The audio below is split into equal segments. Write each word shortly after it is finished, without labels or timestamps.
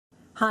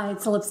Hi,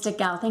 it's the Lipstick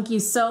Gal. Thank you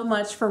so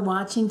much for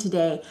watching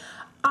today.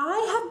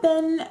 I have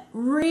been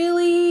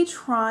really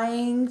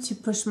trying to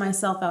push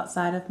myself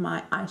outside of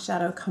my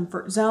eyeshadow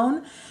comfort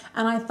zone,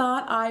 and I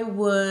thought I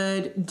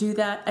would do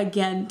that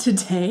again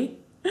today.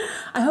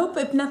 I hope,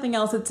 if nothing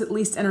else, it's at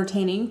least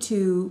entertaining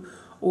to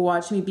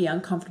watch me be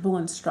uncomfortable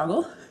and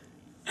struggle.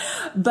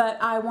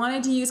 But I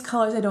wanted to use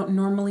colors I don't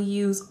normally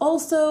use.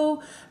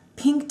 Also,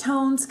 pink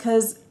tones,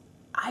 because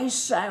I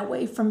shy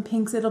away from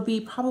pinks. It'll be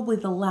probably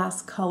the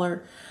last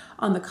color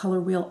on the color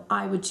wheel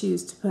I would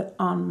choose to put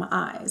on my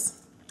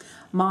eyes.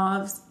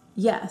 Mauves,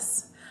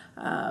 yes.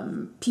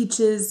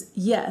 Peaches,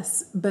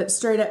 yes. But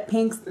straight up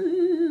pinks,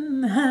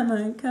 I'm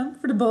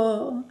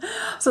uncomfortable.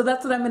 So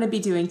that's what I'm going to be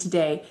doing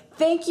today.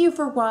 Thank you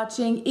for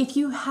watching. If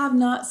you have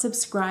not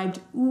subscribed,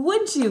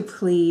 would you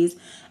please?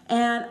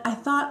 And I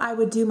thought I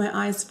would do my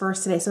eyes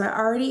first today. So I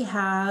already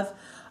have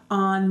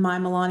on my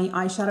Milani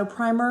eyeshadow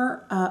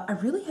primer. I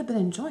really have been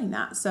enjoying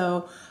that.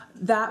 So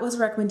that was a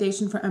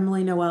recommendation from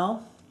Emily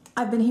Noel.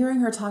 I've been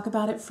hearing her talk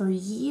about it for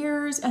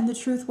years, and the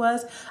truth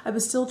was I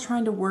was still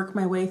trying to work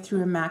my way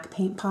through a MAC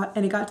paint pot,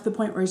 and it got to the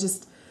point where it's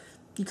just,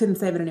 you couldn't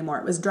save it anymore.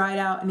 It was dried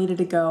out, I needed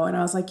to go, and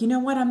I was like, you know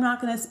what, I'm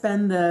not gonna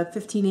spend the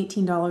 $15,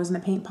 $18 in a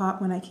paint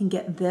pot when I can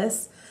get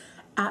this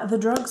at the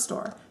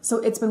drugstore. So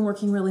it's been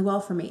working really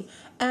well for me.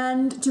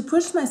 And to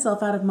push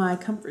myself out of my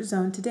comfort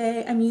zone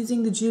today, I'm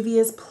using the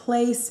Juvia's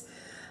Place,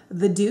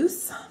 the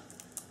Douce.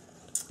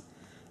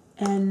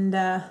 And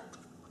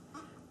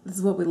this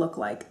is what we look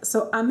like.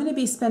 So I'm gonna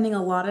be spending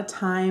a lot of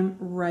time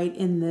right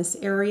in this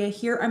area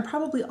here. I'm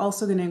probably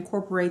also gonna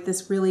incorporate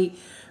this really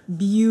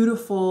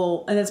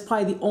beautiful, and it's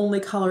probably the only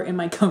color in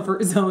my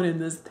comfort zone in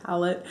this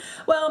palette.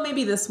 Well,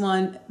 maybe this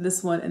one,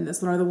 and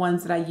this one are the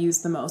ones that I use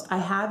the most. I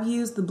have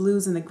used the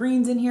blues and the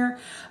greens in here,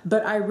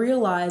 but I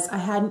realized I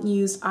hadn't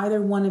used either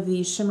one of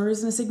these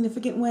shimmers in a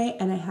significant way,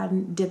 and I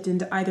hadn't dipped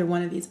into either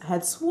one of these. I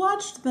had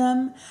swatched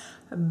them,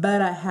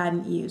 but I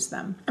hadn't used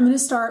them. I'm gonna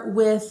start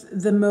with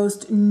the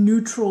most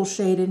neutral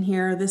shade in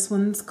here. This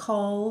one's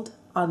called,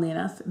 oddly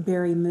enough,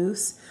 Berry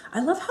Mousse.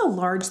 I love how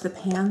large the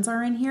pans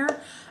are in here.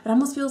 It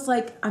almost feels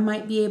like I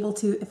might be able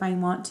to, if I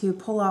want to,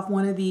 pull off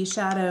one of these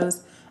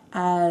shadows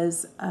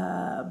as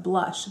a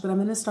blush, but I'm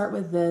gonna start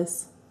with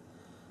this.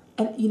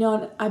 And you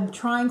know, I'm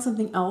trying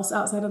something else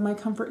outside of my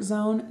comfort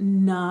zone,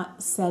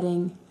 not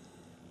setting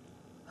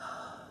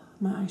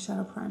my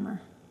eyeshadow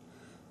primer.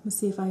 Let's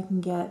see if I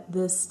can get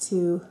this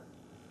to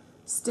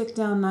stick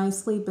down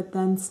nicely, but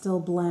then still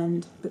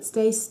blend, but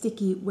stay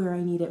sticky where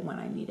I need it when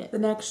I need it. The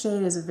next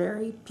shade is a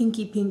very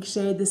pinky pink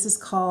shade. This is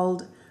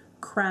called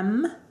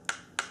Creme.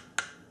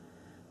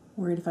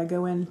 Worried if I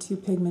go in too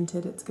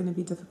pigmented, it's going to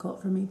be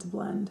difficult for me to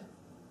blend.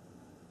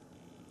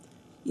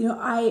 You know,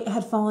 I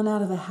had fallen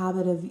out of the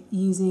habit of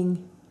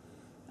using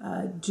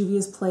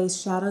Juvia's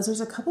Place shadows.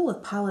 There's a couple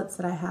of palettes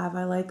that I have.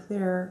 I like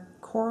their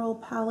Coral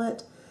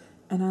palette,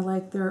 and I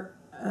like their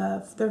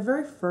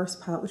very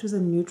first palette, which was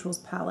a neutrals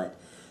palette.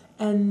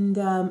 And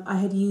I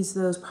had used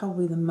those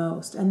probably the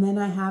most. And then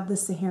I have the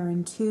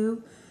Saharan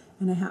 2,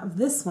 and I have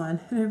this one,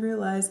 and I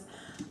realized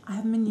I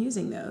haven't been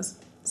using those.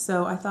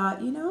 So I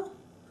thought, you know,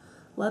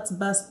 let's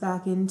bust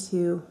back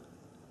into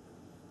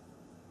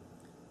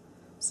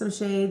some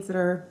shades that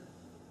are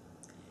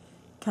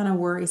kind of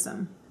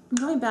worrisome. I'm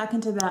going back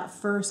into that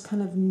first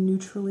kind of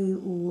neutrally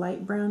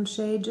light brown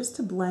shade just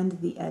to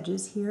blend the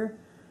edges here.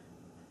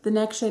 The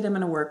next shade I'm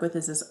going to work with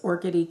is this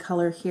orchidy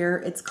color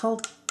here. It's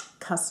called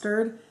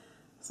Custard.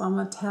 So I'm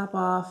going to tap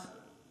off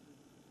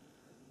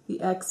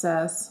the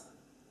excess.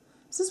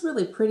 This is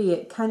really pretty.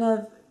 It kind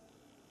of,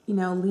 you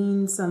know,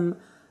 leans some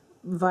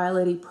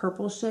violety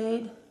purple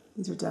shade.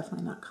 These are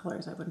definitely not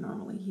colors I would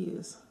normally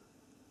use.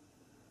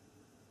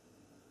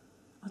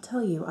 I'll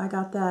tell you, I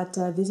got that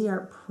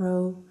Viseart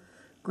Pro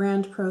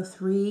Grand Pro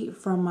 3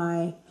 from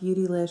my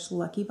Beautylish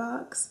Lucky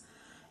Box.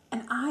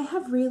 And I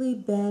have really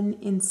been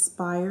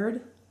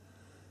inspired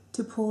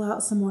to pull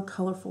out some more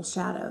colorful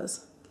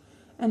shadows.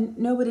 And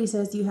nobody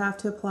says you have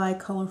to apply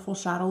colorful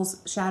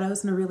shadows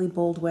in a really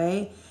bold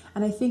way.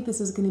 And I think this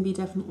is going to be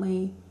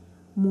definitely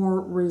more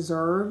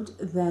reserved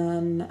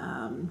than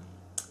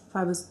if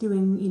I was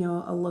doing, you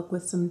know, a look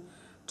with some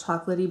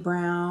chocolatey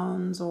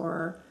browns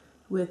or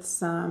with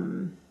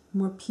some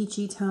more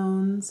peachy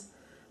tones.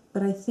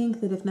 But I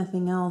think that if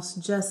nothing else,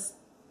 just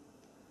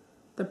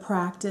the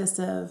practice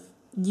of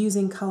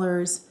using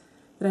colors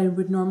that I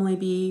would normally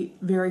be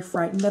very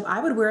frightened of.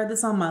 I would wear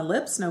this on my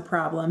lips, no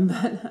problem,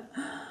 but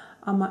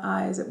on my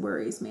eyes, it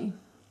worries me.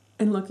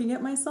 And looking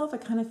at myself, I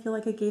kind of feel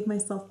like I gave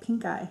myself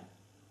pink eye.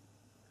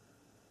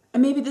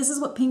 And maybe this is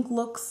what pink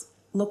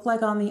look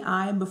like on the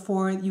eye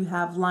before you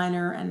have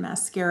liner and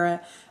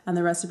mascara and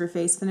the rest of your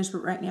face finished.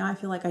 But right now, I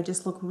feel like I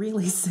just look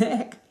really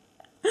sick.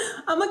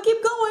 I'm gonna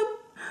keep going.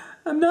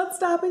 I'm not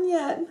stopping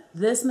yet.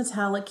 This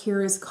metallic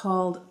here is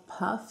called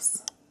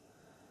Puffs.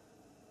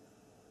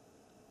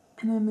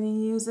 And I'm gonna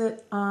use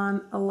it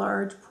on a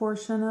large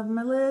portion of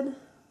my lid.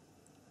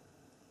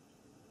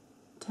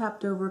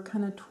 Tapped over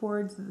kind of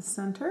towards the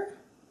center.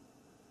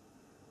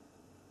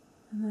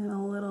 And then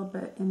a little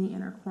bit in the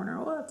inner corner.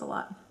 Oh, that's a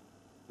lot.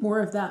 more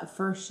of that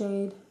first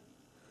shade.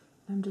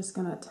 I'm just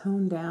gonna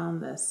tone down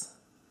this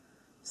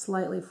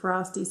slightly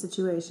frosty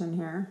situation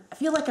here. I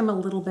feel like I'm a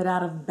little bit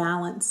out of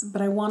balance,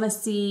 but I wanna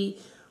see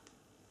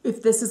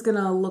if this is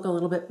gonna look a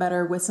little bit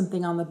better with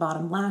something on the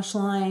bottom lash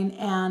line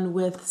and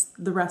with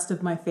the rest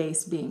of my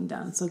face being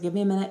done. So give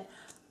me a minute,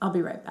 I'll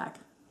be right back.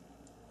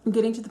 I'm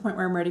getting to the point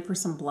where I'm ready for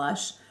some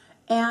blush.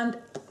 And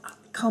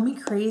call me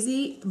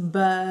crazy,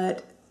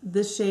 but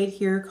this shade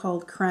here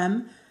called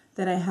Creme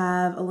that I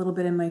have a little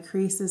bit in my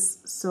crease is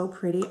so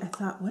pretty. I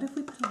thought, what if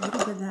we put a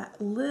little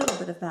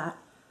bit of that,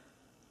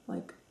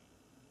 like,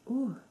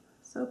 ooh,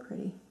 so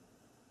pretty.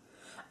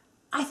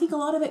 I think a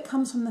lot of it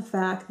comes from the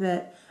fact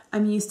that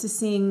I'm used to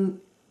seeing,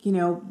 you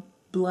know,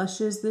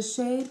 blushes this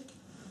shade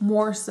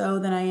more so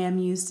than I am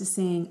used to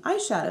seeing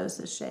eyeshadows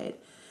this shade.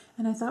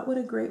 And I thought what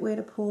a great way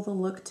to pull the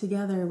look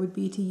together would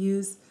be to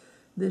use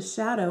this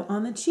shadow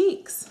on the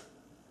cheeks.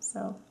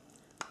 So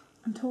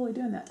I'm totally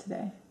doing that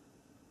today.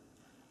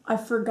 I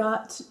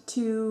forgot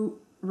to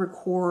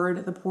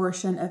record the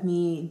portion of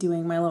me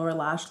doing my lower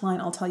lash line.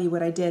 I'll tell you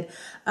what I did.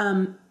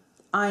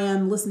 I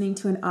am listening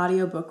to an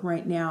audiobook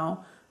right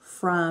now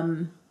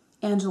from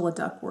Angela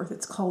Duckworth.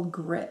 It's called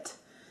Grit.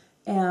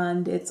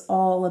 And it's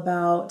all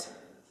about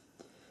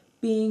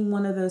being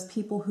one of those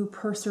people who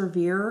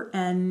persevere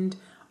and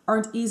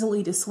aren't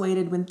easily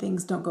dissuaded when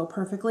things don't go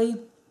perfectly.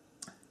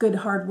 Good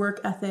hard work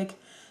ethic.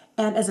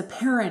 And as a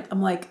parent,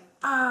 I'm like,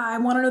 I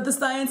want to know the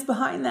science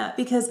behind that,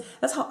 because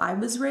that's how I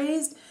was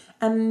raised.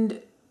 And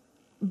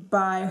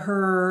by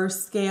her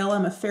scale,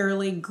 I'm a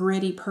fairly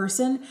gritty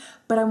person,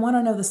 but I want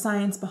to know the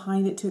science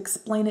behind it to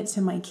explain it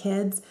to my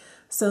kids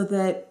so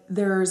that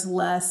there's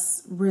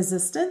less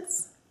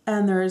resistance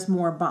and there's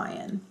more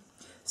buy-in.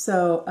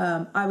 So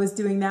I was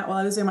doing that while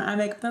I was doing my eye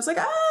makeup, and I was like,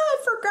 I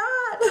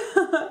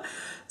forgot.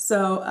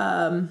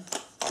 So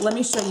let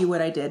me show you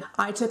what I did.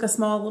 I took a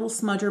small little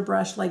smudger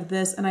brush like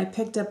this, and I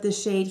picked up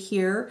this shade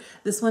here.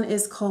 This one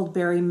is called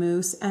Berry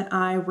Mousse, and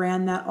I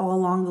ran that all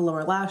along the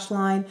lower lash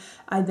line.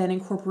 I then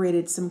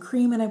incorporated some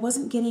cream, and I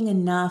wasn't getting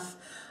enough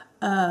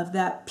of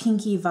that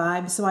pinky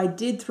vibe, so I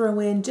did throw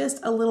in just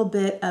a little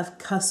bit of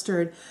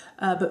custard,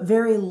 but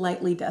very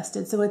lightly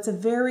dusted. So it's a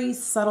very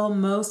subtle,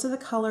 most of the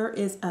color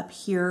is up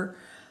here,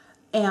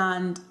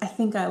 and I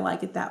think I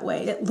like it that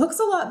way. It looks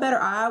a lot better.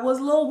 I was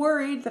a little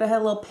worried that I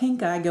had a little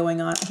pink eye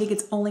going on. I think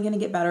it's only gonna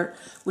get better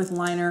with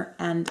liner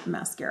and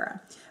mascara.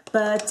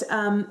 But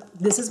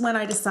this is when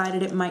I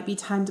decided it might be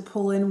time to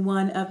pull in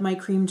one of my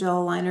cream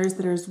gel liners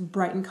that is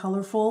bright and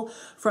colorful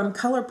from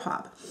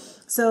Colourpop.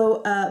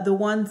 So the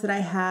ones that I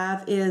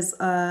have is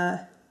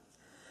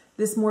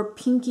this more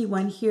pinky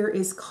one here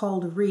is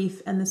called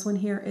Reef, and this one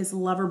here is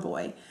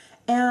Loverboy.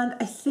 And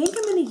I think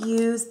I'm going to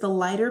use the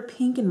lighter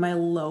pink in my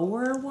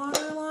lower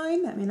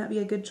waterline. That may not be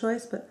a good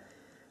choice, but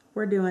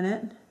we're doing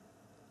it.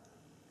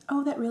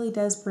 Oh, that really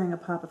does bring a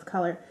pop of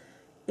color.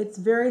 It's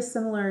very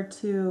similar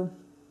to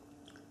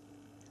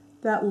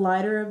that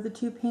lighter of the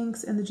two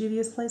pinks in the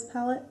Juvia's Place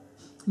palette.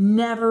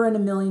 Never in a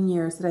million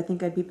years did I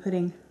think I'd be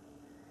putting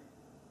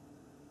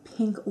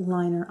pink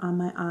liner on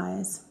my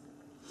eyes.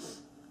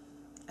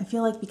 I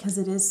feel like because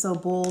it is so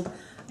bold,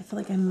 I feel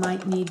like I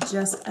might need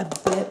just a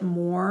bit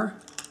more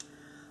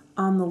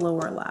on the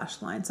lower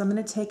lash line. So I'm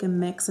going to take a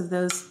mix of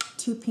those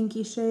two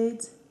pinky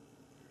shades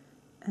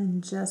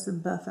and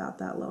just buff out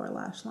that lower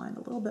lash line a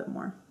little bit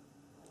more.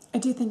 I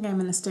do think I'm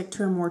going to stick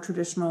to a more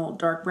traditional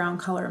dark brown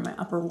color in my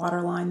upper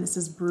waterline. This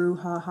is Brew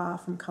Haha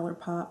from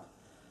Colourpop.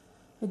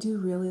 I do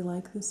really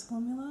like this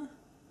formula.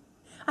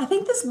 I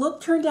think this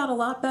look turned out a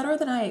lot better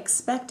than I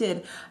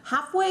expected.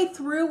 Halfway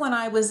through, when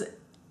I was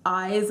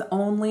eyes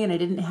only and I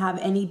didn't have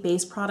any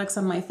base products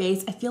on my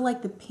face, I feel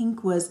like the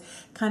pink was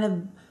kind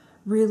of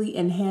really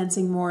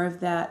enhancing more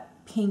of that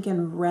pink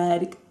and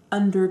red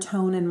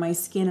undertone in my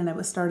skin, and I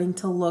was starting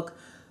to look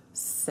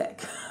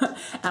sick.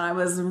 And I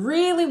was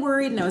really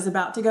worried, and I was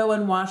about to go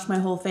and wash my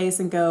whole face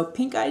and go,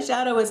 pink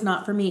eyeshadow is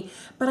not for me.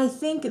 But I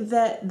think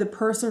that the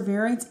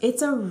perseverance,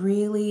 it's a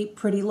really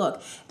pretty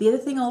look. The other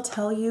thing I'll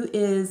tell you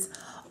is,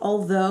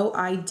 although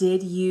I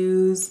did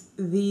use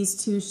these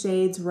two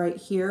shades right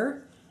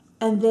here,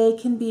 and they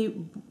can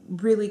be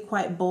really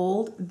quite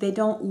bold, they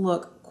don't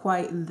look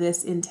quite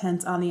this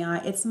intense on the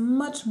eye. It's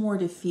much more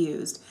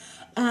diffused.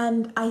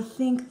 And I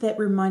think that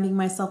reminding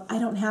myself I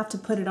don't have to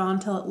put it on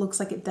till it looks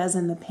like it does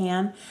in the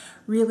pan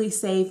really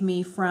saved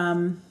me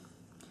from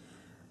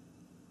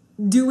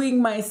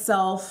doing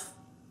myself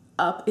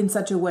up in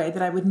such a way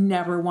that I would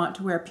never want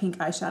to wear pink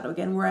eyeshadow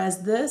again.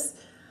 Whereas this,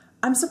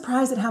 I'm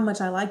surprised at how much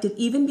I liked it,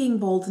 even being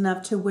bold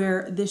enough to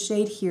wear this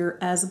shade here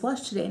as a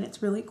blush today, and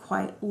it's really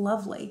quite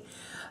lovely.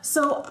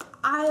 So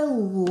I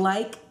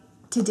like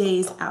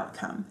today's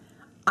outcome.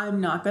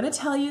 I'm not going to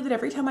tell you that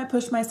every time I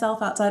push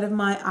myself outside of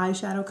my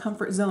eyeshadow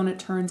comfort zone, it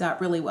turns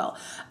out really well.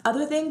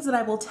 Other things that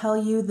I will tell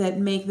you that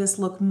make this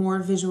look more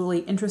visually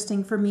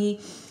interesting for me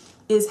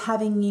is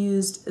having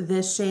used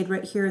this shade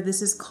right here.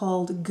 This is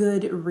called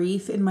Good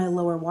Reef in my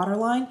lower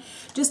waterline,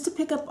 just to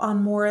pick up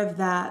on more of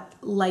that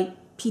light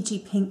peachy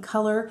pink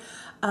color.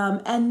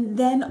 And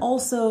then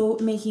also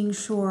making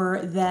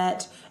sure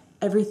that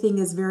everything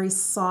is very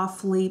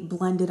softly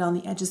blended on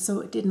the edges so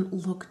it didn't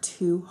look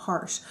too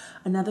harsh.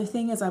 Another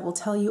thing is I will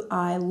tell you,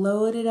 I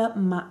loaded up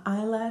my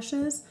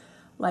eyelashes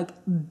like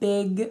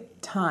big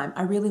time.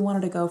 I really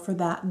wanted to go for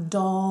that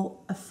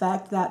doll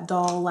effect, that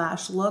doll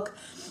lash look.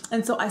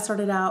 And so I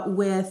started out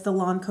with the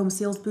Lancome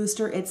Cils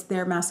Booster. It's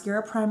their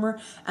mascara primer.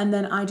 And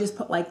then I just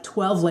put like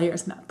 12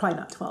 layers, probably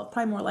not 12,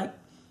 probably more like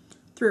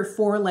 3 or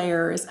 4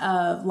 layers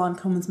of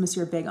Lancome's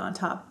Monsieur Big on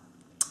top.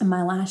 And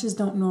my lashes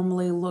don't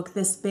normally look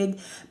this big,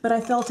 but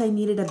I felt I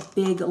needed a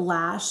big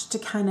lash to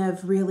kind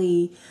of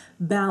really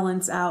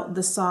balance out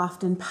the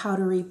soft and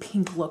powdery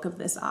pink look of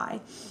this eye.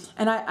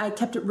 And I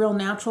kept it real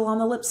natural on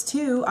the lips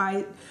too.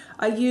 I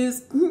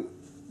used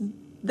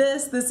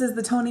this is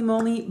the Tony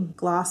Moly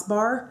Gloss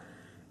Bar.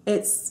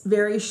 It's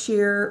very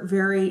sheer,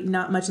 very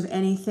not much of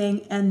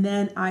anything. And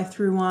then I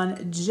threw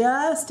on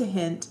just a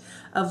hint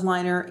of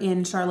liner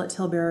in Charlotte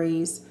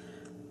Tilbury's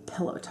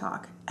Pillow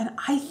Talk. And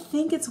I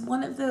think it's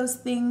one of those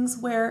things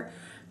where,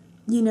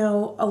 you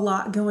know, a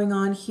lot going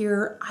on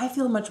here. I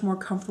feel much more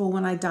comfortable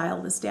when I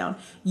dial this down.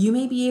 You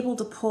may be able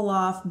to pull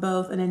off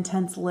both an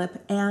intense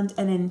lip and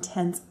an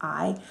intense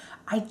eye.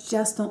 I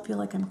just don't feel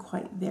like I'm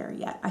quite there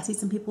yet. I see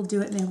some people do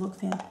it and they look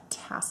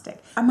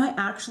fantastic. I might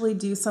actually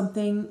do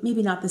something,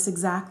 maybe not this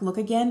exact look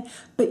again,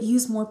 but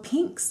use more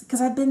pinks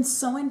because I've been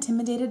so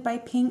intimidated by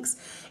pinks.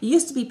 It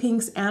used to be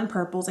pinks and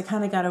purples. I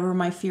kind of got over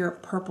my fear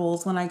of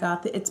purples when I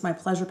got the It's My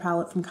Pleasure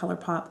palette from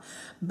Colourpop,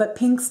 but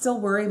pinks still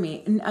worry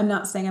me. And I'm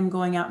not saying I'm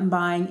going out and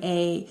buying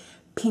a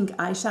pink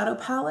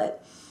eyeshadow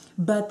palette,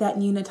 but that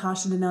new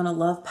Natasha Denona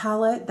Love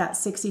palette, that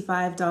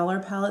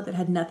 $65 palette that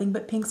had nothing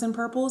but pinks and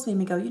purples, made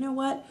me go, you know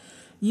what?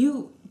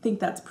 You think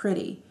that's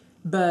pretty,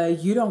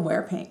 but you don't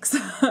wear pinks.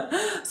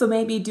 So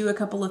maybe do a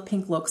couple of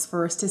pink looks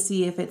first to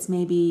see if it's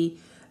maybe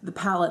the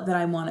palette that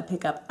I want to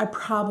pick up. I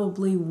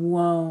probably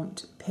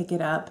won't pick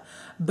it up,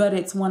 but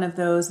it's one of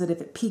those that if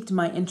it piqued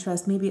my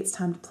interest, maybe it's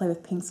time to play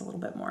with pinks a little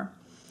bit more.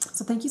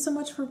 So thank you so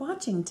much for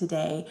watching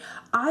today.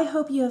 I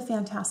hope you have a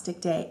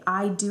fantastic day.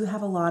 I do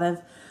have a lot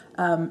of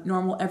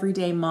normal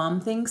everyday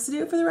mom things to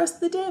do for the rest of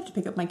the day. I have to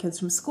pick up my kids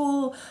from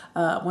school.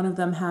 One of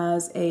them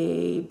has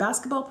a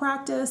basketball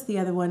practice. The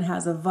other one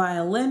has a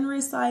violin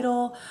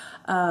recital.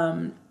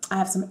 I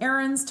have some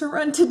errands to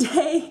run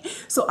today.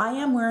 So I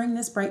am wearing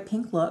this bright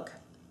pink look.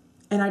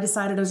 And I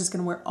decided I was just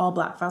going to wear all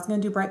black. If I was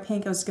going to do bright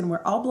pink, I was just going to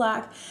wear all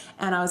black,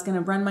 and I was going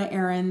to run my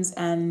errands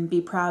and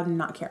be proud and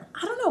not care.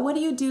 I don't know. What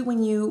do you do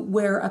when you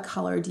wear a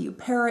color? Do you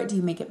pair it? Do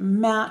you make it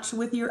match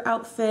with your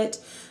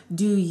outfit?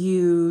 Do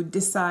you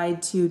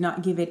decide to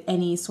not give it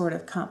any sort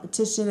of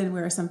competition and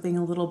wear something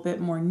a little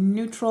bit more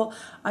neutral?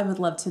 I would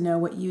love to know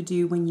what you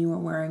do when you are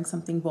wearing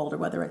something bolder,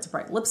 whether it's a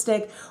bright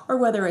lipstick or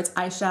whether it's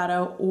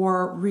eyeshadow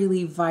or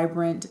really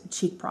vibrant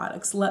cheek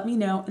products. Let me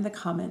know in the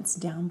comments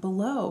down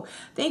below.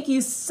 Thank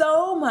you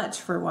so much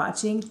for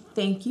watching.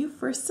 Thank you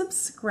for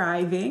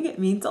subscribing. It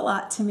means a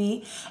lot to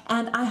me,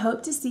 and I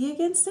hope to see you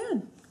again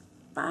soon.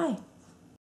 Bye.